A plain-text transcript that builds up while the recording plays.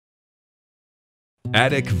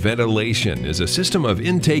Attic ventilation is a system of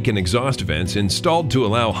intake and exhaust vents installed to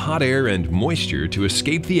allow hot air and moisture to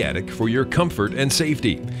escape the attic for your comfort and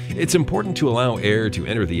safety. It's important to allow air to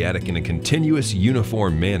enter the attic in a continuous,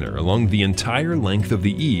 uniform manner along the entire length of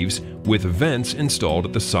the eaves, with vents installed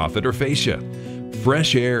at the soffit or fascia.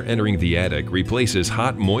 Fresh air entering the attic replaces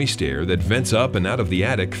hot, moist air that vents up and out of the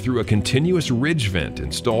attic through a continuous ridge vent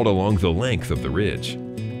installed along the length of the ridge.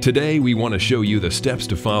 Today, we want to show you the steps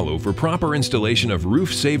to follow for proper installation of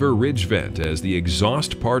Roof Saver Ridge Vent as the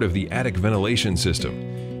exhaust part of the attic ventilation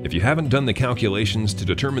system. If you haven't done the calculations to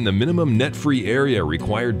determine the minimum net-free area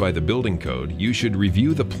required by the building code, you should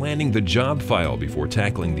review the Planning the Job file before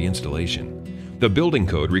tackling the installation. The building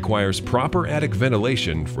code requires proper attic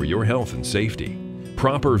ventilation for your health and safety.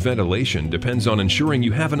 Proper ventilation depends on ensuring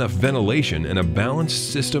you have enough ventilation and a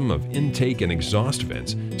balanced system of intake and exhaust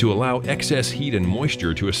vents to allow excess heat and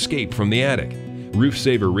moisture to escape from the attic. Roof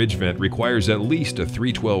Saver Ridge Vent requires at least a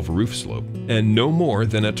 312 roof slope and no more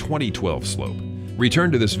than a 2012 slope.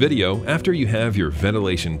 Return to this video after you have your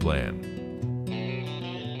ventilation plan.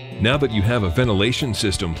 Now that you have a ventilation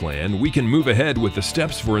system plan, we can move ahead with the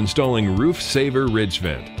steps for installing Roof Saver Ridge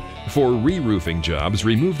Vent. For re-roofing jobs,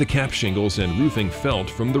 remove the cap shingles and roofing felt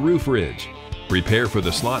from the roof ridge. Prepare for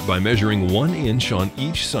the slot by measuring 1 inch on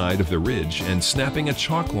each side of the ridge and snapping a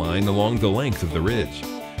chalk line along the length of the ridge.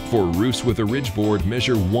 For roofs with a ridge board,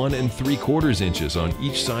 measure 1 3/4 inches on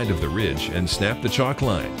each side of the ridge and snap the chalk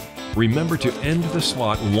line. Remember to end the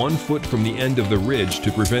slot 1 foot from the end of the ridge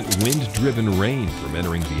to prevent wind-driven rain from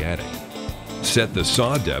entering the attic. Set the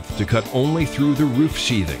saw depth to cut only through the roof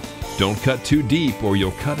sheathing. Don't cut too deep or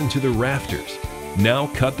you'll cut into the rafters. Now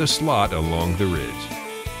cut the slot along the ridge.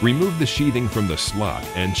 Remove the sheathing from the slot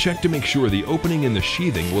and check to make sure the opening in the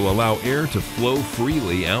sheathing will allow air to flow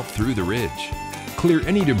freely out through the ridge. Clear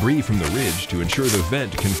any debris from the ridge to ensure the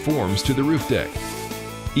vent conforms to the roof deck.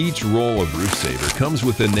 Each roll of Roof Saver comes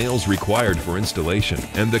with the nails required for installation,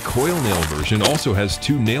 and the coil nail version also has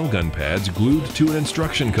 2 nail gun pads glued to an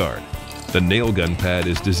instruction card. The nail gun pad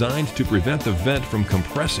is designed to prevent the vent from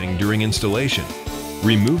compressing during installation.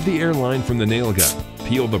 Remove the air line from the nail gun,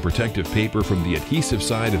 peel the protective paper from the adhesive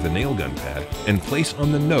side of the nail gun pad, and place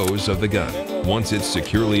on the nose of the gun. Once it's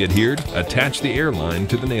securely adhered, attach the air line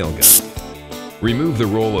to the nail gun. Remove the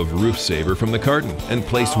roll of Roof Saver from the carton and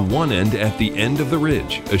place one end at the end of the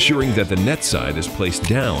ridge, assuring that the net side is placed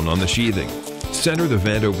down on the sheathing. Center the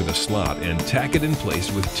vent over the slot and tack it in place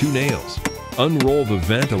with 2 nails. Unroll the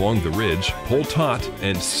vent along the ridge, pull taut,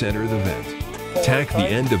 and center the vent. Tack the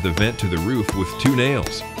end of the vent to the roof with 2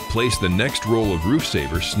 nails. Place the next roll of Roof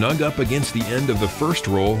Saver snug up against the end of the first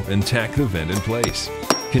roll and tack the vent in place.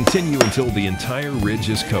 Continue until the entire ridge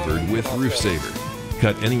is covered with Roof Saver.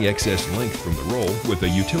 Cut any excess length from the roll with a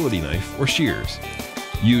utility knife or shears.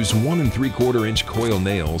 Use 1 3/4 inch coil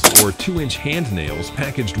nails or 2-inch hand nails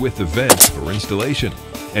packaged with the vent for installation.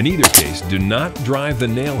 In either case, do not drive the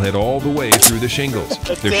nail head all the way through the shingles.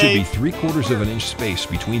 There should be 3/4 inch space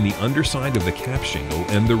between the underside of the cap shingle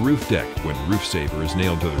and the roof deck when Roof Saver is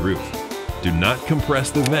nailed to the roof. Do not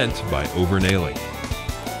compress the vent by over-nailing.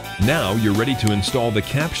 Now you're ready to install the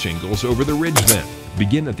cap shingles over the ridge vent.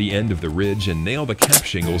 Begin at the end of the ridge and nail the cap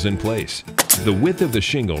shingles in place. The width of the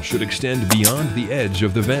shingle should extend beyond the edge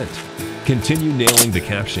of the vent. Continue nailing the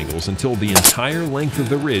cap shingles until the entire length of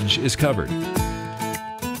the ridge is covered.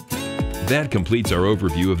 That completes our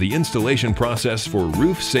overview of the installation process for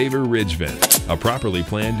Roof Saver Ridge Vent. A properly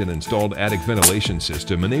planned and installed attic ventilation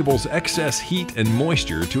system enables excess heat and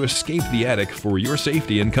moisture to escape the attic for your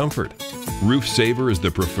safety and comfort. Roof Saver is the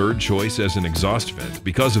preferred choice as an exhaust vent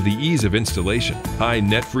because of the ease of installation, high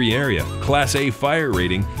net-free area, Class A fire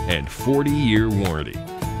rating, and 40-year warranty.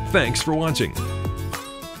 Thanks for watching.